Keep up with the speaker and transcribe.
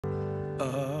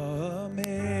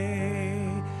Amazing.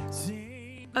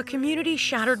 A community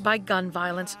shattered by gun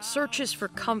violence searches for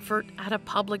comfort at a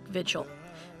public vigil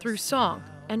through song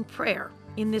and prayer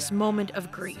in this moment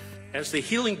of grief. As the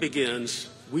healing begins,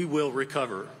 we will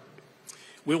recover.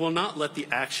 We will not let the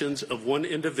actions of one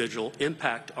individual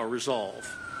impact our resolve.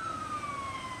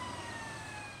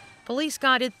 Police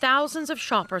guided thousands of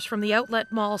shoppers from the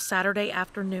outlet mall Saturday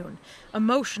afternoon,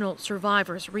 emotional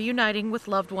survivors reuniting with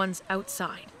loved ones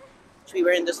outside. We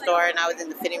were in the store and I was in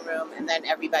the fitting room, and then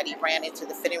everybody ran into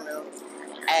the fitting room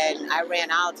and I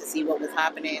ran out to see what was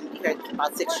happening. We heard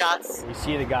about 6 shots. You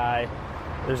see the guy,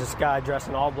 there's this guy dressed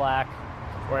in all black,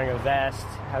 wearing a vest,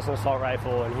 has an assault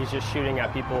rifle, and he's just shooting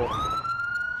at people.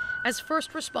 As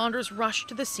first responders rushed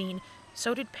to the scene,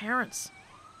 so did parents.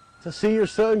 To see your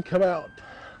son come out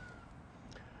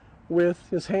with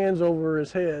his hands over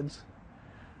his heads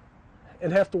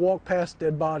and have to walk past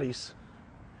dead bodies,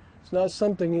 it's not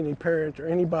something any parent or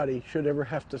anybody should ever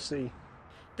have to see.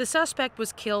 The suspect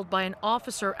was killed by an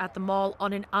officer at the mall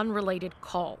on an unrelated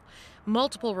call.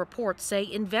 Multiple reports say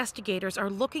investigators are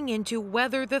looking into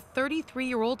whether the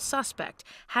 33-year-old suspect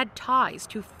had ties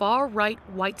to far-right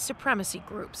white supremacy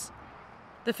groups.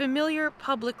 The familiar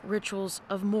public rituals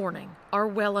of mourning are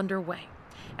well underway,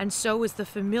 and so is the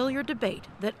familiar debate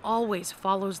that always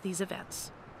follows these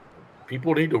events.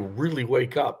 People need to really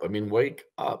wake up. I mean, wake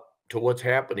up to what's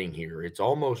happening here. It's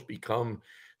almost become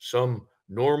some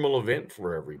normal event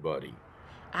for everybody.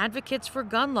 Advocates for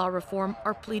gun law reform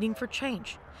are pleading for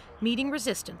change, meeting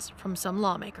resistance from some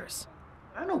lawmakers.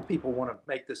 I know people want to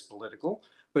make this political,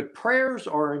 but prayers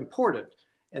are important,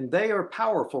 and they are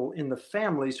powerful in the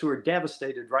families who are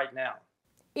devastated right now.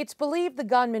 It's believed the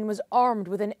gunman was armed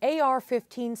with an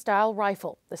AR-15 style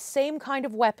rifle, the same kind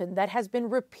of weapon that has been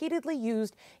repeatedly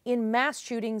used in mass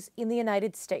shootings in the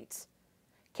United States.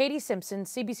 Katie Simpson,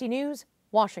 CBC News,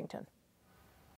 Washington.